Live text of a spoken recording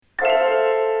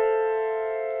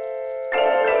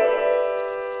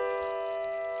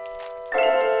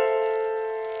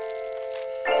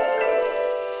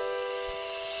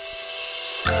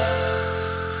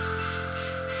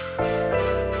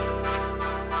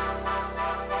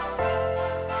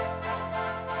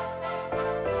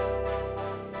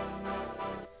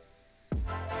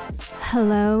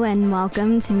Hello and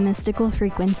welcome to Mystical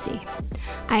Frequency.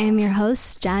 I am your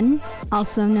host, Jen,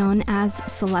 also known as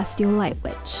Celestial Light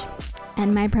Witch,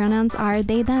 and my pronouns are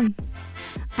they, them.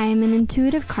 I am an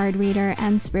intuitive card reader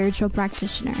and spiritual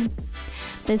practitioner.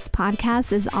 This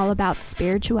podcast is all about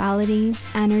spirituality,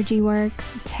 energy work,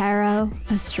 tarot,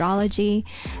 astrology,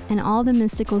 and all the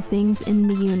mystical things in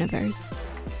the universe.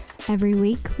 Every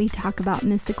week, we talk about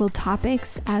mystical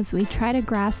topics as we try to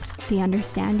grasp the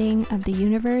understanding of the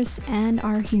universe and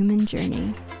our human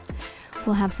journey.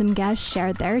 We'll have some guests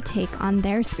share their take on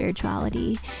their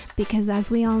spirituality because, as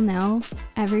we all know,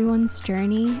 everyone's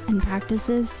journey and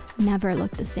practices never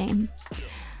look the same.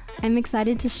 I'm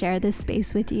excited to share this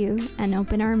space with you and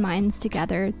open our minds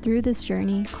together through this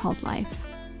journey called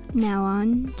life. Now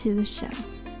on to the show.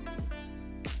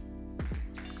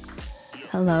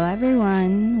 Hello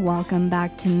everyone, welcome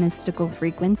back to Mystical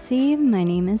Frequency. My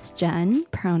name is Jen,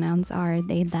 pronouns are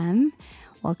they, them.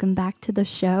 Welcome back to the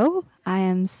show. I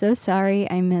am so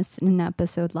sorry I missed an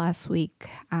episode last week.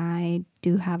 I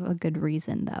do have a good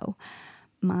reason though.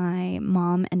 My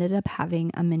mom ended up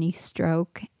having a mini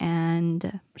stroke,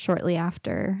 and shortly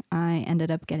after I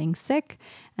ended up getting sick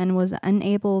and was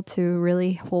unable to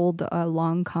really hold a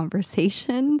long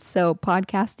conversation. So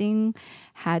podcasting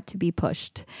had to be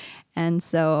pushed. And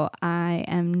so I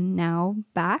am now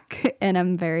back and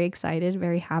I'm very excited,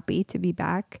 very happy to be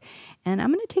back. And I'm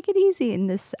going to take it easy in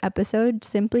this episode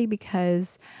simply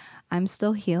because I'm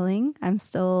still healing. I'm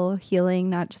still healing,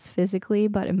 not just physically,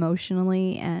 but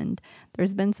emotionally. And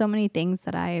there's been so many things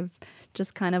that I've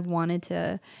just kind of wanted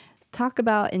to talk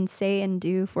about and say and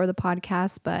do for the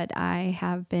podcast. But I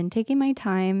have been taking my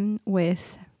time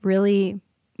with really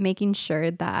making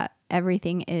sure that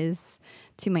everything is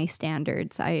to my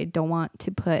standards. I don't want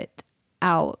to put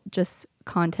out just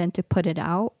content to put it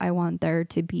out. I want there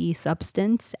to be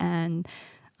substance and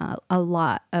a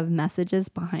lot of messages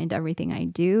behind everything I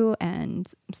do,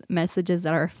 and messages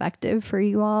that are effective for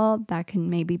you all that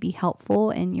can maybe be helpful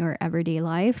in your everyday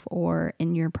life or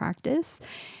in your practice.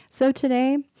 So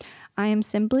today I am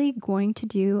simply going to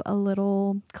do a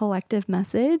little collective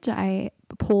message. I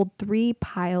pulled 3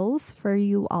 piles for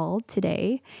you all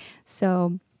today.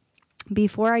 So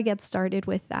before I get started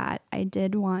with that, I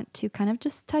did want to kind of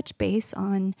just touch base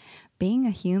on being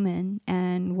a human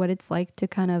and what it's like to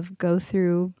kind of go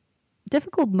through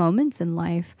difficult moments in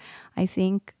life. I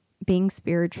think being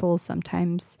spiritual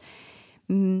sometimes,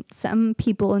 some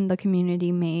people in the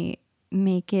community may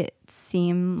make it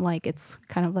seem like it's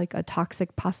kind of like a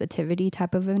toxic positivity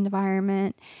type of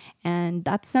environment. And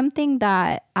that's something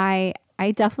that I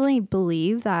definitely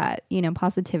believe that,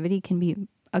 positivity can be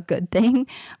a good thing,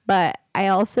 but I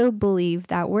also believe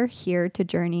that we're here to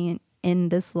journey in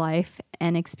this life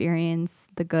and experience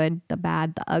the good, the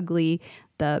bad, the ugly,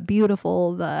 the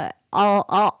beautiful, the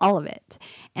all of it.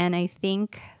 And I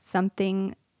think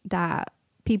something that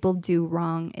people do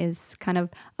wrong is kind of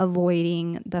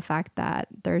avoiding the fact that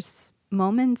there's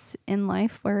moments in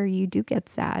life where you do get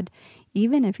sad.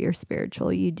 Even if you're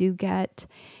spiritual, you do get,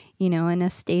 in a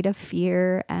state of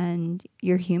fear and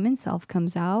your human self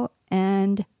comes out.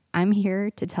 And I'm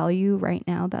here to tell you right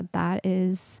now that that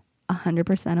is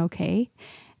 100% okay.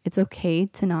 It's okay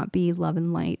to not be love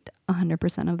and light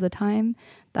 100% of the time.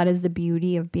 That is the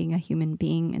beauty of being a human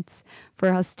being. It's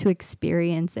for us to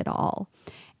experience it all.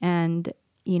 And,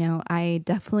 I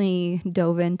definitely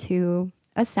dove into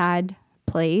a sad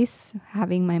place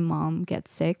having my mom get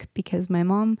sick, because my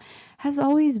mom has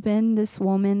always been this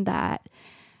woman that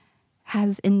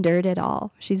has endured it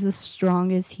all. She's the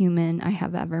strongest human I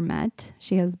have ever met.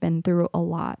 She has been through a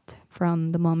lot from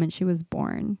the moment she was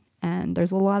born. And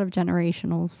there's a lot of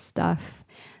generational stuff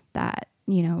that,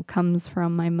 comes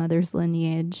from my mother's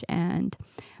lineage. And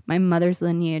my mother's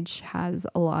lineage has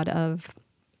a lot of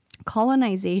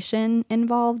colonization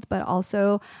involved, but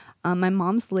also my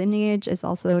mom's lineage is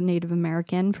also Native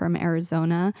American from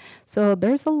Arizona. So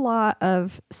there's a lot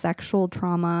of sexual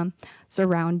trauma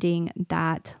surrounding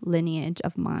that lineage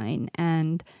of mine.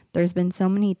 And there's been so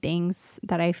many things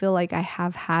that I feel like I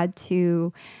have had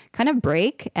to kind of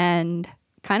break, and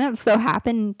kind of so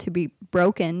happen to be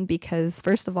broken because,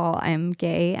 first of all, I'm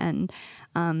gay and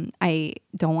I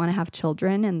don't want to have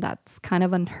children, and that's kind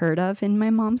of unheard of in my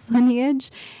mom's lineage.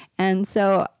 And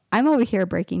so I'm over here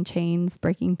breaking chains,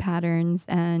 breaking patterns,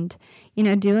 and,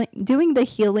 doing the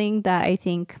healing that I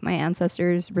think my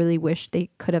ancestors really wish they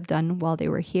could have done while they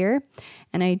were here.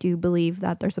 And I do believe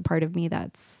that there's a part of me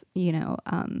that's,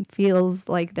 feels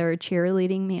like they're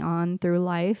cheerleading me on through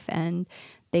life, and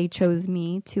they chose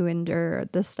me to endure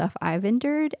the stuff I've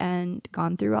endured and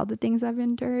gone through all the things I've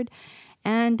endured.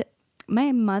 And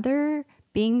my mother,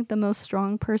 being the most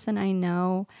strong person I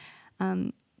know,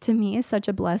 to me is such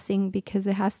a blessing because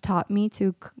it has taught me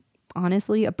to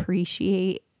honestly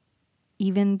appreciate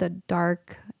even the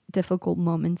dark, difficult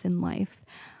moments in life.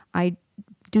 I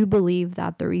do believe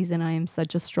that the reason I am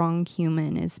such a strong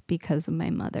human is because of my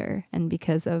mother and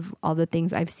because of all the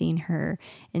things I've seen her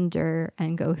endure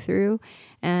and go through.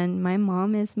 And my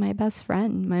mom is my best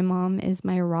friend. My mom is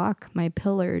my rock, my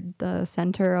pillar, the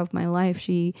center of my life.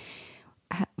 She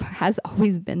has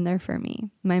always been there for me.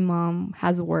 My mom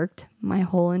has worked my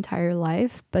whole entire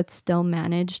life, but still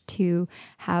managed to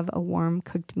have a warm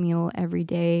cooked meal every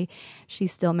day. She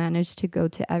still managed to go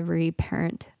to every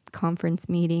parent conference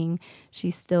meeting.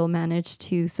 She still managed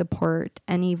to support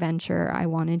any venture I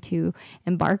wanted to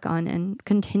embark on and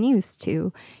continues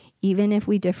to. Even if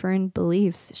we differ in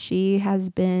beliefs, she has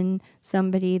been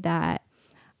somebody that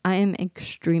I am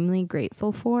extremely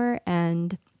grateful for.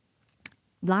 And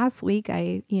last week,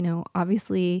 I,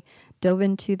 obviously dove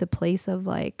into the place of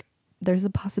like, there's a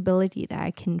possibility that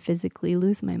I can physically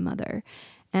lose my mother.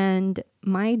 And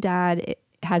my dad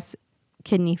has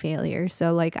kidney failure.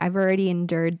 So like I've already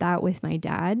endured that with my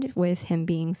dad, with him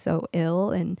being so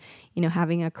ill and,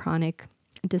 having a chronic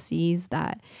disease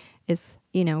that is,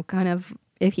 kind of,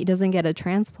 if he doesn't get a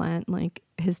transplant, like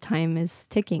his time is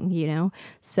ticking.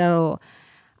 So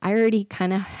I already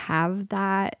kind of have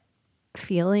that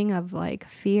feeling of like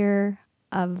fear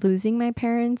of losing my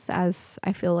parents, as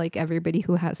I feel like everybody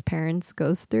who has parents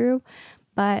goes through.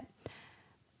 But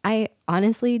I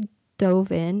honestly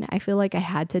dove in. I feel like I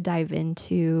had to dive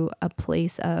into a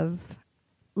place of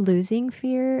losing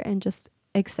fear and just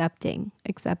accepting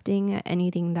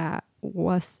anything that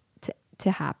was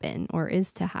to happen or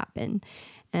is to happen.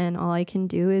 And all I can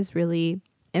do is really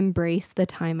embrace the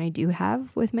time I do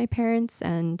have with my parents,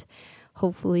 and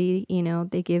hopefully,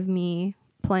 they give me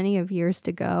plenty of years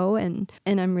to go, and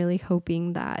I'm really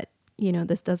hoping that,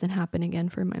 this doesn't happen again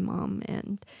for my mom.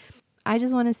 And I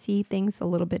just want to see things a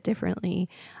little bit differently,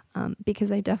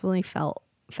 because I definitely fell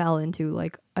into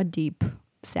like a deep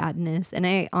sadness. And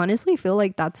I honestly feel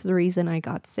like that's the reason I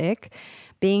got sick.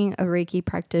 Being a Reiki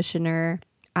practitioner,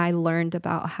 I learned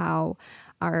about how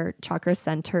our chakra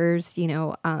centers,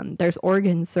 there's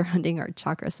organs surrounding our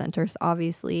chakra centers,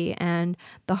 obviously, and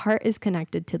the heart is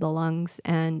connected to the lungs.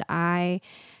 And I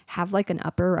have like an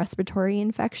upper respiratory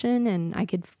infection, and I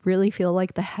could really feel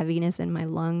like the heaviness in my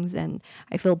lungs, and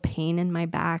I feel pain in my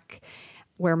back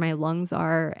where my lungs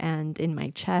are and in my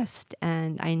chest.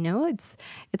 And I know it's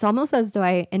almost as though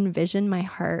I envisioned my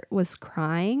heart was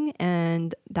crying,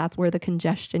 and that's where the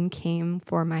congestion came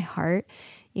for my heart,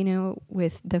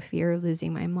 with the fear of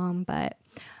losing my mom. But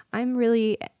I'm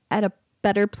really at a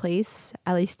better place,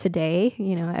 at least today.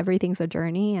 Everything's a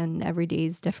journey and every day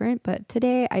is different, but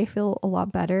today I feel a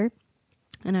lot better,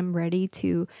 and I'm ready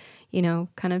to,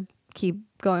 kind of keep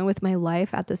going with my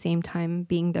life at the same time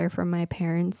being there for my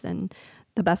parents and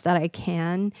the best that I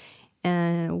can,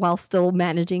 and while still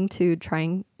managing to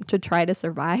try to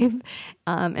survive,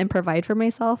 and provide for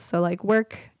myself. So like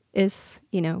work is,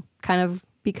 kind of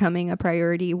becoming a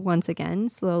priority once again,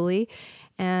 slowly.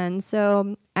 And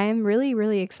so I'm really,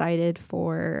 really excited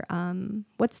for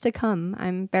what's to come.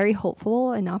 I'm very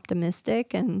hopeful and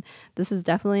optimistic. And this is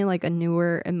definitely like a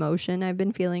newer emotion I've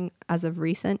been feeling as of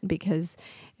recent, because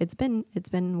it's been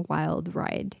a wild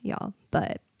ride, y'all.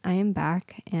 But I am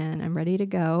back and I'm ready to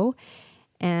go.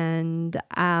 And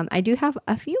I do have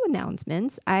a few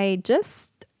announcements. I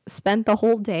just spent the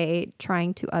whole day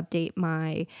trying to update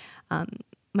my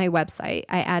my website.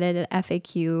 I added an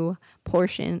FAQ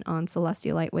portion on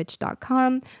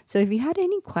celestiallightwitch.com. So if you had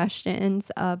any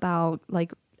questions about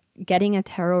like getting a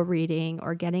tarot reading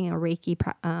or getting a Reiki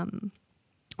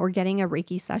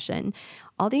session,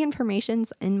 all the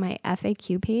information's in my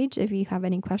FAQ page. If you have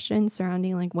any questions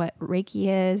surrounding like what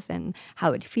Reiki is and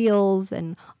how it feels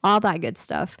and all that good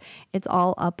stuff, it's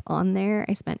all up on there.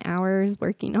 I spent hours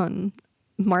working on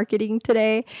marketing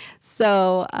today,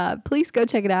 so please go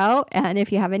check it out. And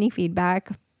if you have any feedback,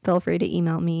 feel free to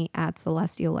email me at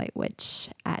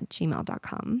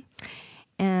celestiallightwitch@gmail.com.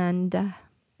 And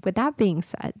with that being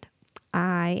said,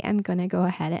 I am going to go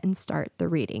ahead and start the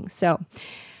reading. So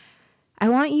I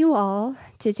want you all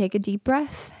to take a deep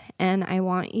breath, and I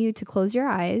want you to close your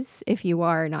eyes if you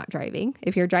are not driving.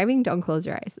 If you're driving, don't close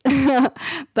your eyes.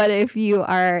 But if you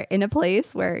are in a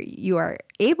place where you are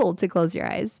able to close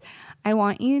your eyes, I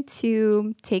want you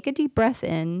to take a deep breath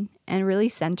in and really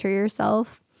center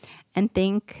yourself and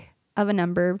think of a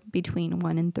number between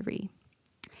 1 and 3.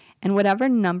 And whatever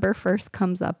number first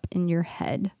comes up in your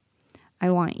head,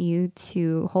 I want you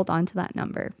to hold on to that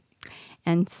number.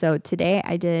 And so today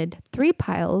I did 3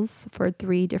 piles for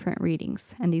 3 different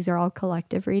readings, and these are all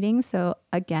collective readings. So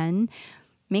again,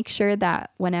 make sure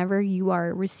that whenever you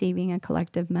are receiving a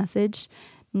collective message,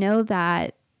 know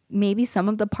that maybe some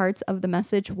of the parts of the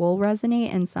message will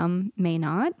resonate and some may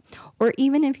not. Or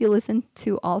even if you listen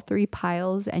to all three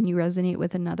piles and you resonate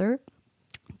with another,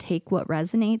 take what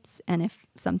resonates. And if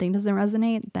something doesn't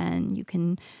resonate, then you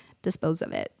can dispose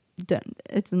of it.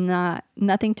 It's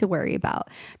nothing to worry about.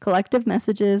 Collective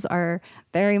messages are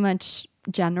very much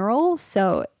general.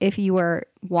 So if you are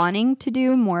wanting to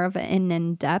do more of an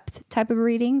in-depth type of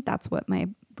reading, that's what my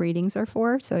readings are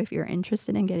for. So if you're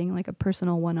interested in getting like a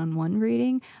personal one-on-one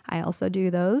reading, I also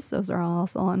do those. Those are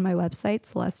also on my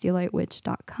website,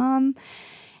 celestialightwitch.com.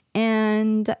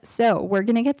 And so we're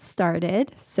going to get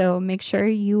started. So make sure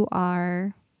you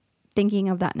are thinking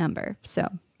of that number.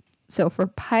 So for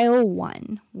pile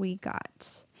 1,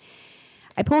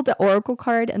 I pulled the oracle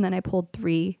card and then I pulled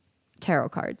 3 tarot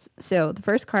cards. So the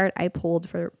first card I pulled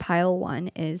for pile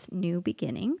 1 is New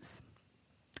Beginnings.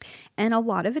 And a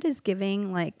lot of it is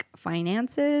giving like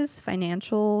finances,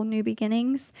 financial new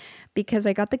beginnings, because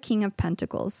I got the King of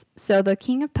Pentacles. So the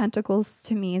King of Pentacles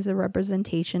to me is a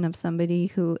representation of somebody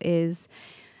who is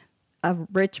a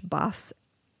rich boss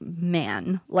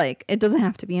man. Like, it doesn't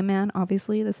have to be a man,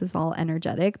 obviously. This is all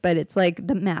energetic, but it's like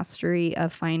the mastery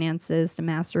of finances, the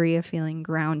mastery of feeling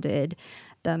grounded,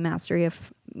 the mastery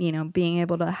of, being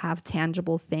able to have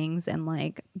tangible things and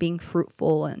like being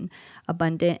fruitful and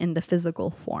abundant in the physical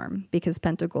form, because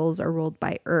pentacles are ruled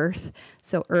by earth.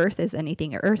 So earth is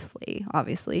anything earthly,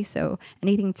 obviously. So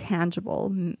anything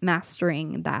tangible,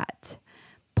 mastering that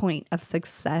point of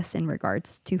success in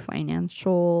regards to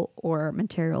financial or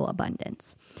material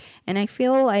abundance. And I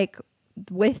feel like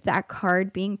with that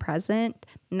card being present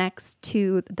next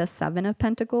to the 7 of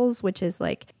Pentacles, which is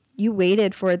like, you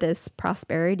waited for this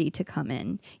prosperity to come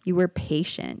in. You were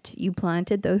patient. You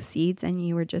planted those seeds and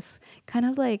you were just kind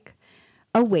of like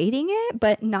awaiting it,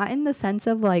 but not in the sense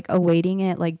of like awaiting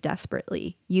it like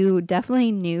desperately. You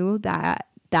definitely knew that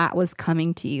was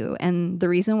coming to you. And the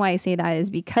reason why I say that is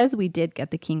because we did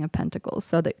get the King of Pentacles.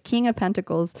 So the King of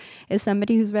Pentacles is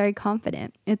somebody who's very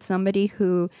confident. It's somebody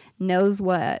who knows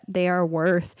what they are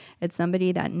worth. It's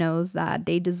somebody that knows that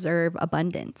they deserve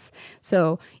abundance.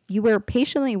 So you were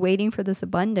patiently waiting for this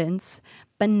abundance,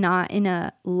 but not in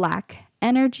a lack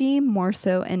energy, more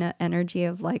so in an energy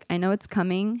of like, I know it's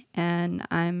coming and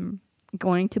I'm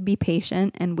going to be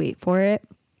patient and wait for it,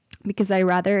 because I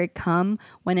rather it come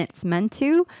when it's meant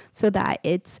to, so that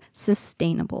it's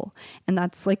sustainable. And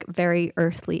that's like very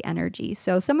earthly energy.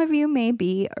 So some of you may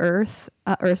be earth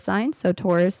signs, so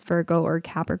Taurus, Virgo, or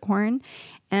Capricorn.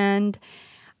 And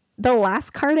the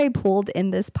last card I pulled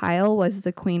in this pile was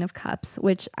the Queen of Cups,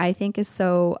 which I think is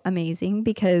so amazing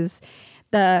because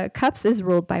the cups is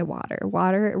ruled by water.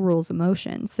 Water rules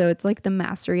emotions. So it's like the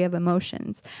mastery of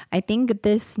emotions. I think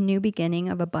this new beginning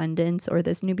of abundance, or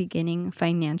this new beginning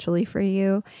financially for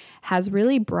you, has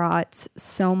really brought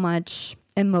so much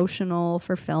emotional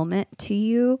fulfillment to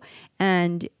you.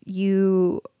 And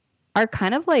you are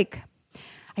kind of like,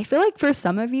 I feel like for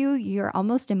some of you, you're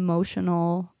almost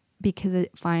emotional because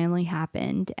it finally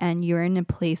happened. And you're in a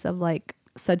place of like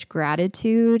such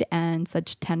gratitude and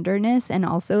such tenderness, and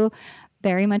also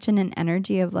very much in an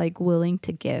energy of like willing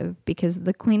to give, because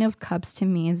the Queen of Cups to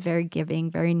me is very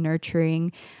giving, very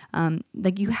nurturing.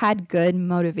 Like you had good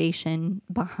motivation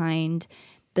behind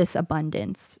this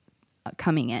abundance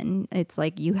coming in. It's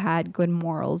like you had good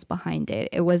morals behind it.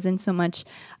 It wasn't so much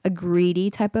a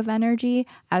greedy type of energy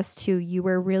as to you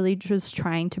were really just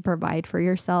trying to provide for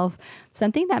yourself,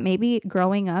 something that maybe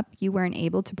growing up you weren't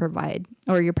able to provide,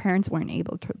 or your parents weren't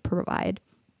able to provide.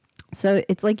 So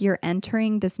it's like you're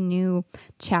entering this new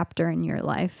chapter in your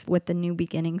life with the New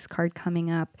Beginnings card coming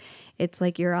up. It's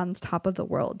like you're on top of the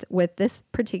world with this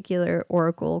particular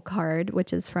oracle card,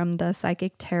 which is from the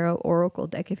Psychic Tarot Oracle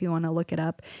deck, if you want to look it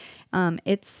up.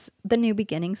 It's the New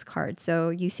Beginnings card. So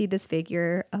you see this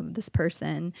figure of this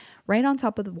person right on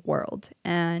top of the world,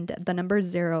 and the number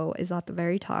 0 is at the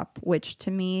very top, which to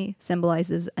me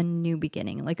symbolizes a new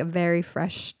beginning, like a very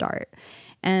fresh start.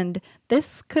 And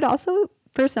this could also,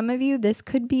 for some of you, this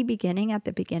could be beginning at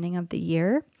the beginning of the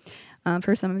year.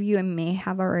 For some of you, it may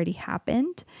have already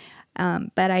happened.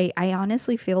 But I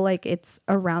honestly feel like it's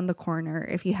around the corner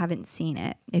if you haven't seen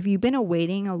it. If you've been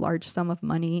awaiting a large sum of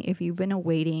money, if you've been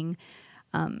awaiting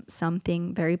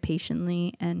something very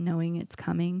patiently and knowing it's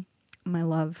coming, my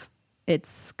love,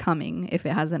 it's coming if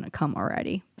it hasn't come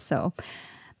already. So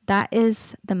that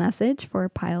is the message for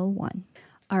pile 1.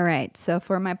 All right, so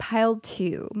for my pile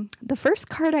 2, the first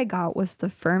card I got was the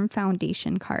Firm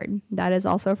Foundation card. That is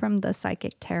also from the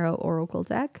Psychic Tarot Oracle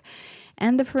deck.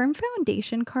 And the Firm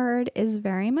Foundation card is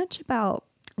very much about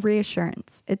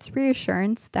reassurance. It's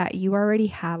reassurance that you already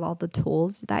have all the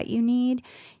tools that you need.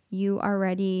 You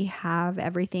already have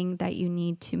everything that you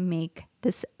need to make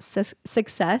this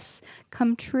success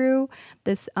come true,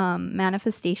 this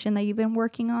manifestation that you've been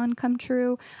working on come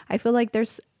true. I feel like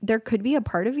there could be a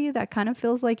part of you that kind of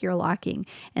feels like you're lacking,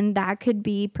 and that could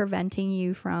be preventing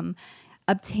you from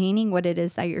obtaining what it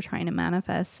is that you're trying to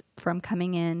manifest from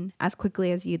coming in as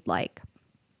quickly as you'd like.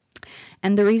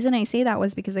 And the reason I say that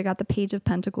was because I got the Page of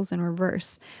Pentacles in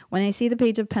reverse. When I see the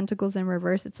Page of Pentacles in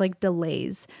reverse, it's like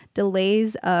delays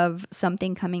of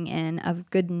something coming in, of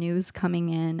good news coming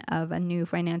in, of a new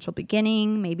financial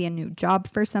beginning, maybe a new job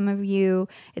for some of you.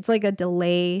 It's like a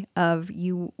delay of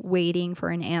you waiting for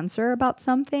an answer about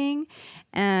something.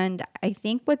 And I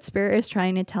think what Spirit is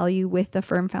trying to tell you with the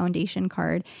Firm Foundation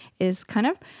card is kind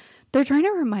of, they're trying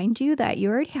to remind you that you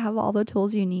already have all the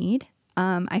tools you need.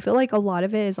 I feel like a lot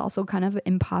of it is also kind of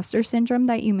imposter syndrome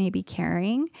that you may be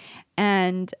carrying.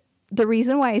 And the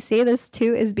reason why I say this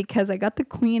too is because I got the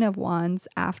Queen of Wands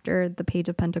after the Page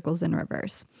of Pentacles in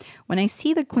reverse. When I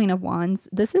see the Queen of Wands,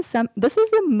 this is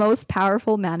the most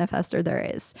powerful manifestor there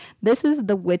is. This is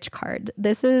the Witch card.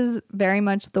 This is very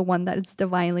much the one that is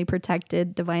divinely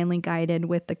protected, divinely guided,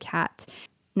 with the cat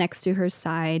next to her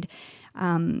side.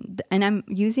 And I'm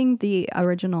using the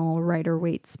original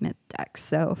Rider-Waite-Smith deck.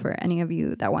 So for any of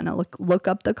you that want to look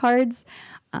up the cards,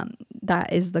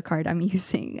 that is the card I'm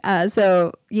using.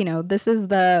 So, this is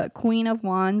the Queen of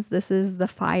Wands. This is the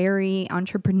fiery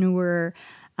entrepreneur,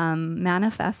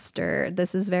 manifester.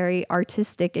 This is very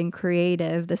artistic and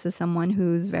creative. This is someone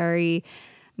who's very,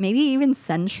 maybe even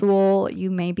sensual.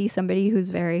 You may be somebody who's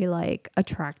very like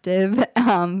attractive,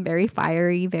 very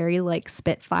fiery, very like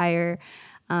spitfire.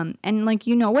 And like,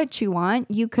 what you want.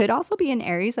 You could also be an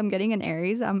Aries. I'm getting an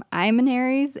Aries. I'm an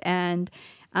Aries. And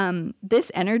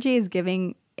this energy is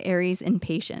giving Aries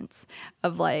impatience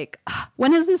of like,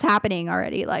 when is this happening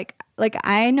already? Like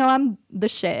I know I'm the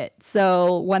shit.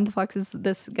 So when the fuck is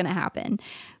this going to happen?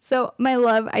 So my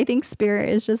love, I think Spirit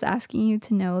is just asking you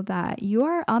to know that you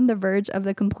are on the verge of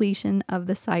the completion of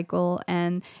the cycle,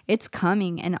 and it's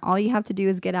coming. And all you have to do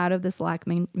is get out of this lack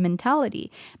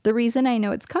mentality. The reason I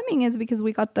know it's coming is because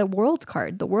we got the World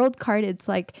card. The World card, it's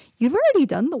like, you've already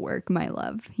done the work, my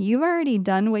love. You've already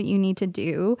done what you need to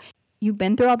do. You've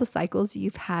been through all the cycles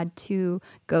you've had to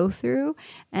go through,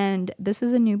 and this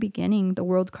is a new beginning. The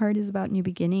World card is about new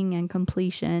beginning and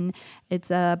completion.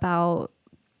 It's about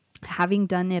having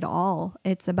done it all.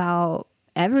 It's about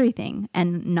everything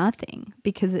and nothing,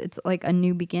 because it's like a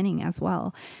new beginning as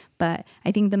well. But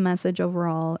I think the message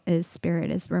overall is Spirit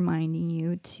is reminding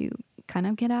you to kind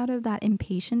of get out of that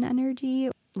impatient energy,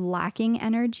 lacking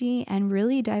energy, and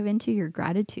really dive into your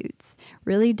gratitudes,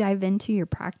 really dive into your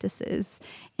practices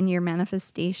and your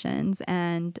manifestations,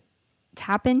 and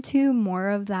tap into more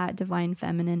of that divine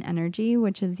feminine energy,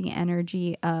 which is the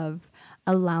energy of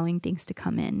allowing things to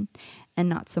come in and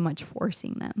not so much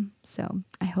forcing them. So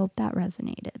I hope that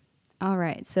resonated. All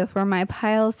right. So for my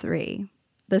pile 3,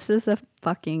 this is a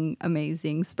fucking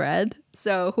amazing spread.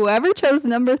 So whoever chose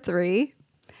number 3,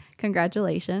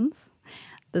 congratulations.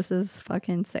 This is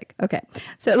fucking sick. Okay.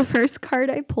 So the first card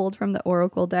I pulled from the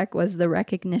Oracle deck was the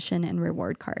Recognition and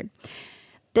Reward card.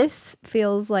 This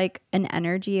feels like an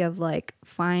energy of like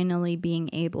finally being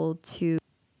able to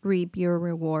reap your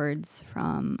rewards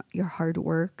from your hard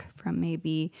work, from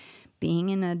maybe being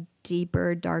in a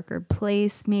deeper, darker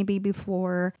place maybe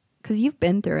before, because you've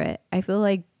been through it. I feel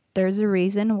like there's a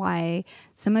reason why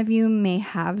some of you may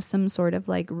have some sort of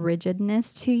like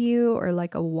rigidness to you, or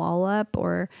like a wall up,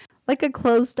 or like a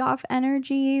closed off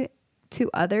energy to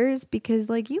others, because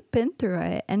like you've been through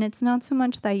it. And it's not so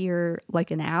much that you're like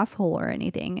an asshole or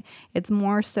anything. It's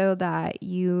more so that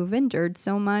you've endured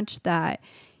so much that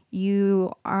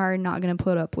you are not going to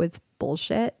put up with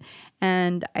bullshit.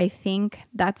 And I think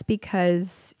that's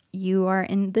because you are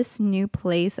in this new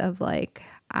place of like,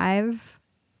 I've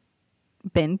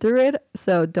been through it,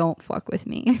 so don't fuck with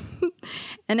me.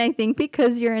 And I think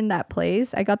because you're in that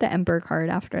place, I got the Emperor card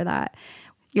after that.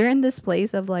 You're in this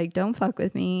place of like, don't fuck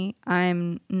with me.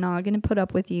 I'm not going to put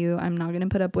up with you. I'm not going to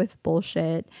put up with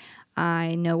bullshit.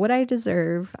 I know what I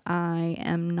deserve. I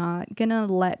am not going to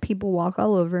let people walk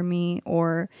all over me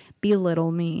or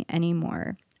belittle me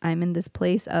anymore. I'm in this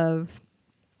place of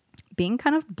being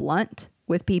kind of blunt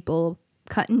with people,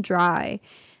 cut and dry,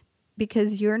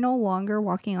 because you're no longer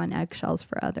walking on eggshells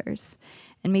for others.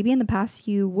 And maybe in the past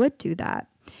you would do that.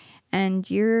 And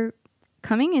you're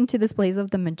coming into this place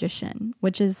of the Magician,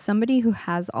 which is somebody who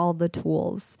has all the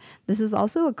tools. This is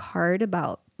also a card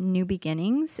about new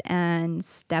beginnings and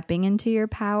stepping into your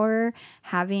power,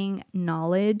 having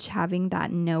knowledge, having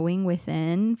that knowing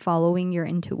within, following your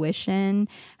intuition,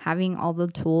 having all the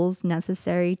tools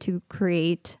necessary to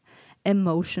create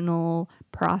emotional,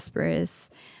 prosperous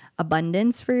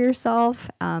abundance for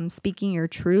yourself, speaking your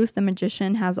truth. The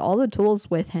magician has all the tools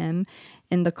with him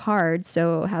in the card.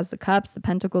 So it has the cups, the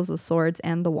pentacles, the swords,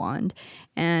 and the wand.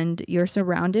 And you're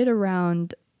surrounded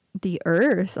around the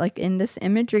earth, like in this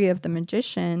imagery of the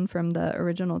magician from the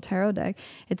original tarot deck.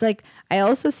 It's like I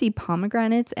also see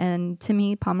pomegranates, and to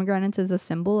me pomegranates is a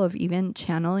symbol of even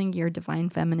channeling your divine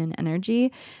feminine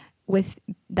energy. With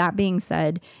that being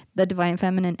said, the divine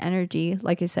feminine energy,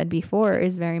 like I said before,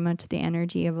 is very much the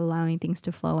energy of allowing things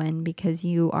to flow in, because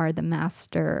you are the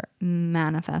master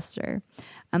manifester.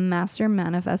 A master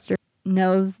manifester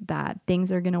knows that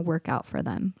things are going to work out for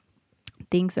them.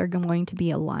 Things are going to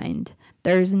be aligned.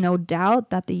 There's no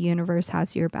doubt that the universe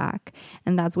has your back.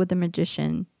 And that's what the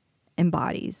magician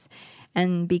embodies.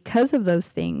 And because of those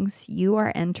things, you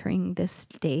are entering this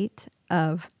state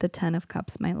of the 10 of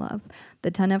Cups, my love.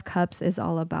 The 10 of Cups is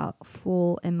all about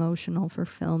full emotional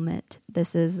fulfillment.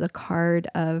 This is the card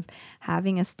of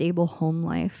having a stable home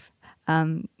life,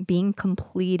 being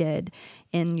completed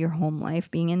in your home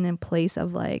life, being in a place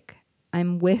of like,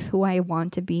 I'm with who I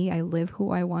want to be. I live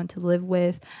who I want to live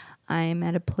with. I'm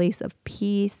at a place of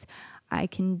peace. I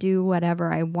can do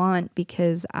whatever I want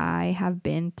because I have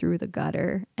been through the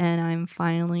gutter and I'm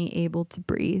finally able to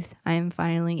breathe. I am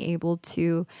finally able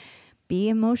to be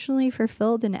emotionally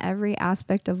fulfilled in every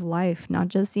aspect of life, not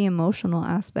just the emotional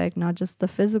aspect, not just the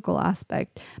physical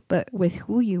aspect, but with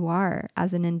who you are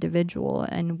as an individual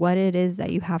and what it is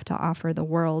that you have to offer the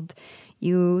world.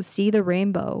 You see the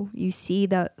rainbow, you see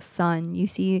the sun, you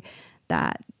see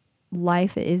that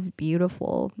life is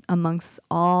beautiful amongst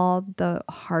all the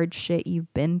hard shit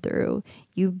you've been through.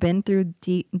 You've been through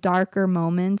deep, darker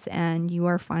moments, and you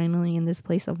are finally in this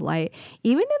place of light.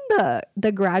 Even in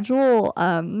the gradual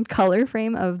color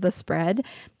frame of the spread,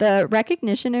 the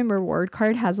recognition and reward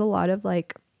card has a lot of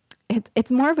like,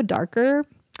 it's more of a darker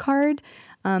card.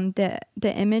 The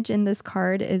image in this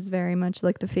card is very much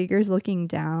like the figures looking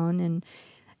down,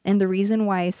 and the reason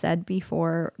why I said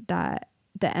before that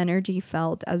the energy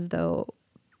felt as though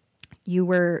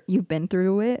you've been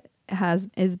through it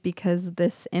is because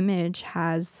this image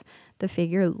has the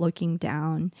figure looking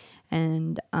down,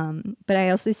 and but I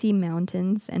also see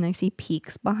mountains and I see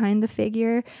peaks behind the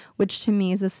figure, which to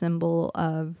me is a symbol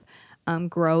of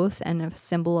growth and a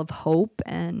symbol of hope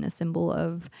and a symbol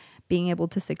of being able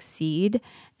to succeed.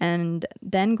 And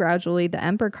then gradually the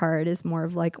Emperor card is more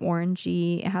of like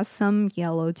orangey. It has some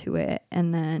yellow to it,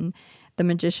 and then the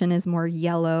Magician is more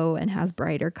yellow and has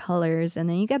brighter colors. And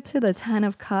then you get to the 10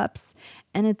 of Cups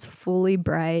and it's fully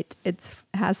bright. It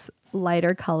has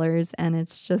lighter colors and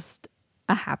it's just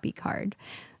a happy card.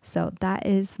 So that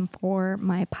is for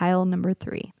my pile number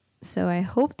 3. So I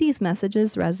hope these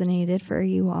messages resonated for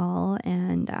you all,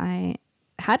 and I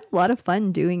had a lot of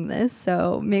fun doing this.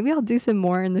 So maybe I'll do some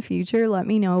more in the future. Let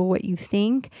me know what you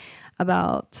think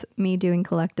about me doing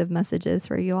collective messages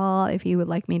for you all. If you would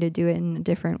like me to do it in a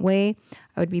different way,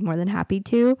 I would be more than happy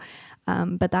to.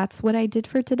 But that's what I did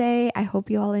for today. I hope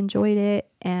you all enjoyed it,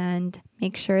 and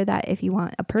make sure that if you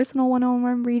want a personal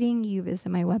one-on-one reading, you visit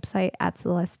my website at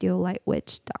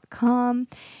celestiallightwitch.com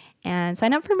and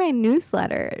sign up for my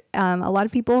newsletter. A lot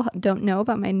of people don't know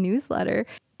about my newsletter,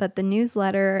 but the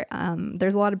newsletter,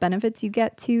 there's a lot of benefits you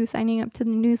get to signing up to the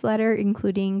newsletter,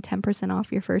 including 10%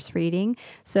 off your first reading.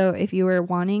 So if you were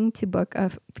wanting to book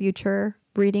a future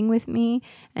reading with me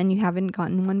and you haven't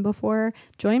gotten one before,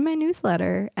 join my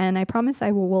newsletter. And I promise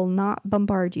I will not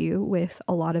bombard you with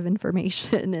a lot of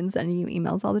information and sending you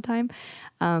emails all the time.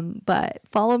 But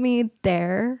follow me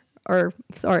there,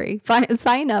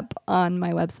 sign up on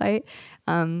my website.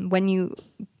 When you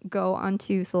go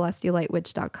onto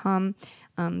celestiallightwitch.com,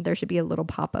 there should be a little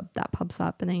pop-up that pops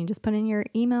up, and then you just put in your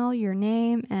email, your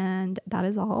name, and that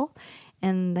is all.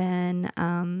 And then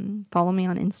follow me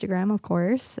on Instagram, of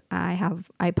course.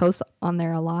 I post on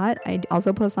there a lot. I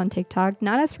also post on TikTok,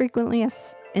 not as frequently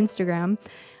as Instagram,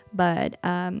 but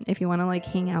if you want to like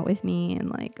hang out with me and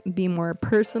like be more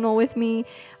personal with me,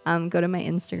 go to my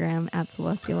Instagram at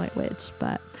Celestial Light Witch.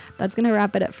 But that's going to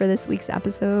wrap it up for this week's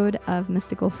episode of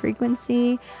Mystical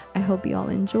Frequency. I hope you all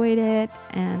enjoyed it,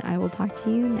 and I will talk to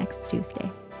you next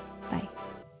Tuesday. Bye.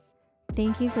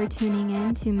 Thank you for tuning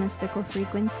in to Mystical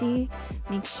Frequency.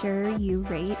 Make sure you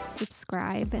rate,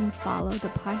 subscribe, and follow the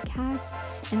podcast,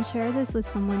 and share this with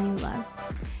someone you love.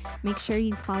 Make sure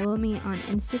you follow me on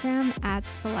Instagram at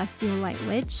Celestial Light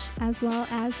Witch, as well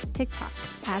as TikTok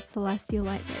at Celestial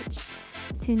Light Witch.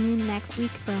 Tune in next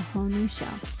week for a whole new show.